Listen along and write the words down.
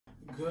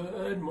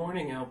Good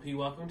morning, LP.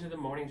 Welcome to the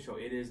morning show.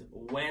 It is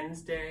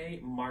Wednesday,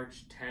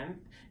 March 10th.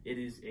 It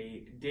is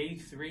a day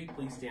 3.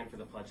 Please stand for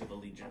the Pledge of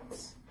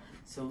Allegiance.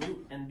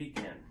 Salute and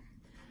begin.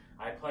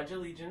 I pledge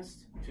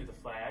allegiance to the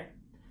flag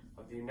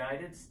of the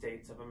United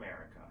States of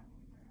America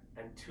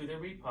and to the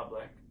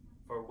republic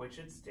for which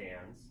it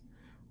stands,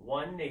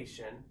 one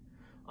nation,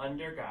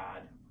 under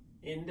God,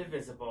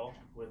 indivisible,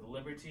 with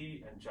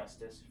liberty and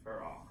justice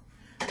for all.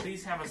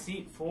 Please have a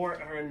seat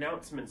for our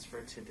announcements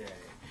for today.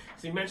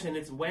 So you mentioned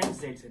it's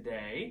Wednesday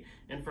today,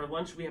 and for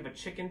lunch we have a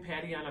chicken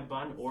patty on a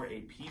bun or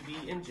a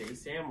PB&J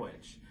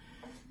sandwich.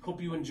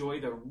 Hope you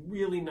enjoy the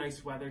really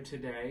nice weather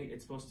today.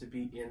 It's supposed to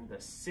be in the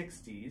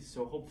 60s,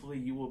 so hopefully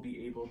you will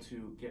be able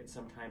to get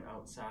some time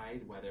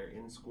outside, whether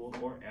in school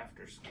or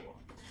after school.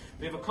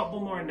 We have a couple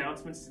more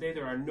announcements today.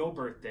 There are no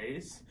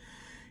birthdays.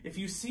 If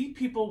you see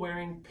people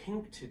wearing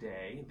pink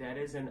today, that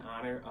is in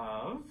honor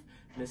of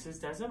Mrs.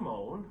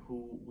 Desimone,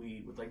 who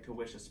we would like to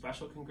wish a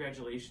special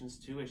congratulations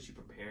to as she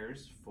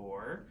prepares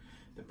for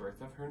the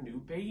birth of her new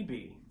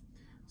baby.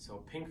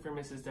 So pink for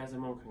Mrs.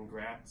 Desimone,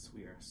 congrats.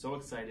 We are so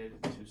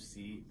excited to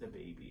see the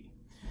baby.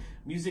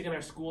 Music in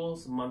our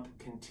schools month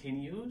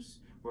continues.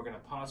 We're going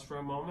to pause for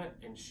a moment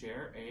and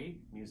share a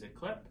music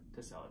clip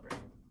to celebrate.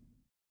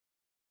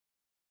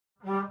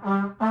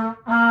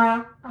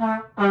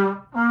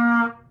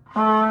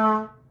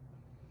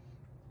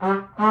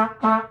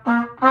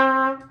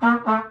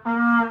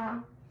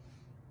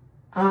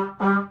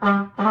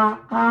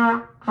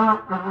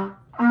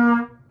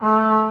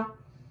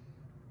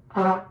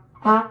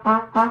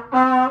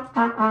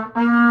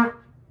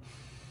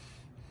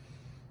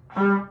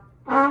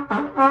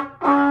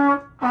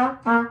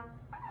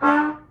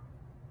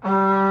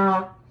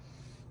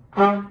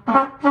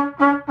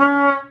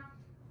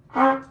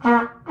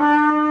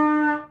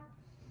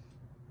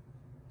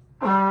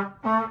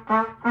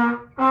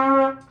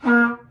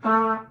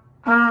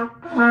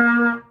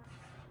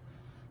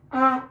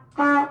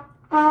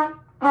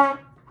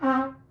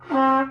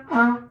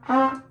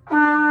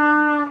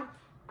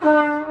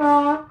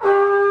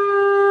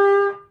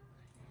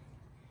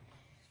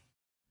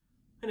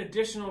 An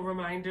additional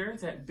reminder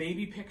that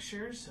baby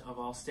pictures of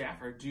all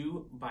staff are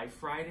due by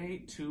Friday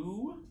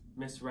to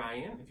Miss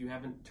Ryan. If you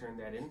haven't turned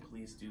that in,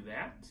 please do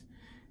that.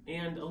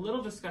 And a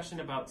little discussion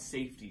about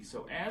safety.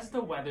 So as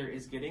the weather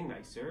is getting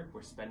nicer,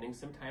 we're spending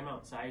some time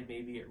outside,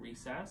 maybe at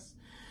recess.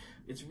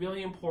 It's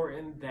really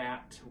important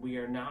that we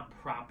are not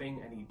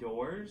propping any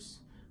doors.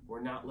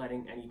 We're not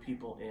letting any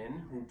people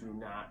in who do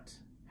not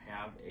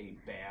have a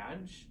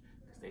badge,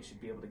 because they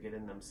should be able to get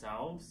in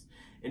themselves.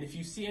 And if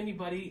you see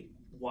anybody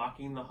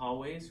walking the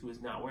hallways who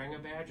is not wearing a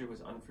badge or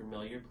was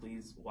unfamiliar,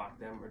 please walk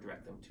them or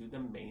direct them to the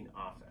main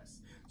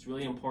office. It's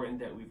really important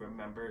that we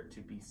remember to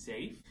be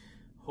safe.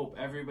 Hope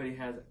everybody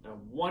has a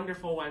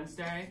wonderful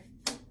Wednesday.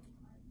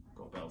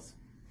 Go Bills.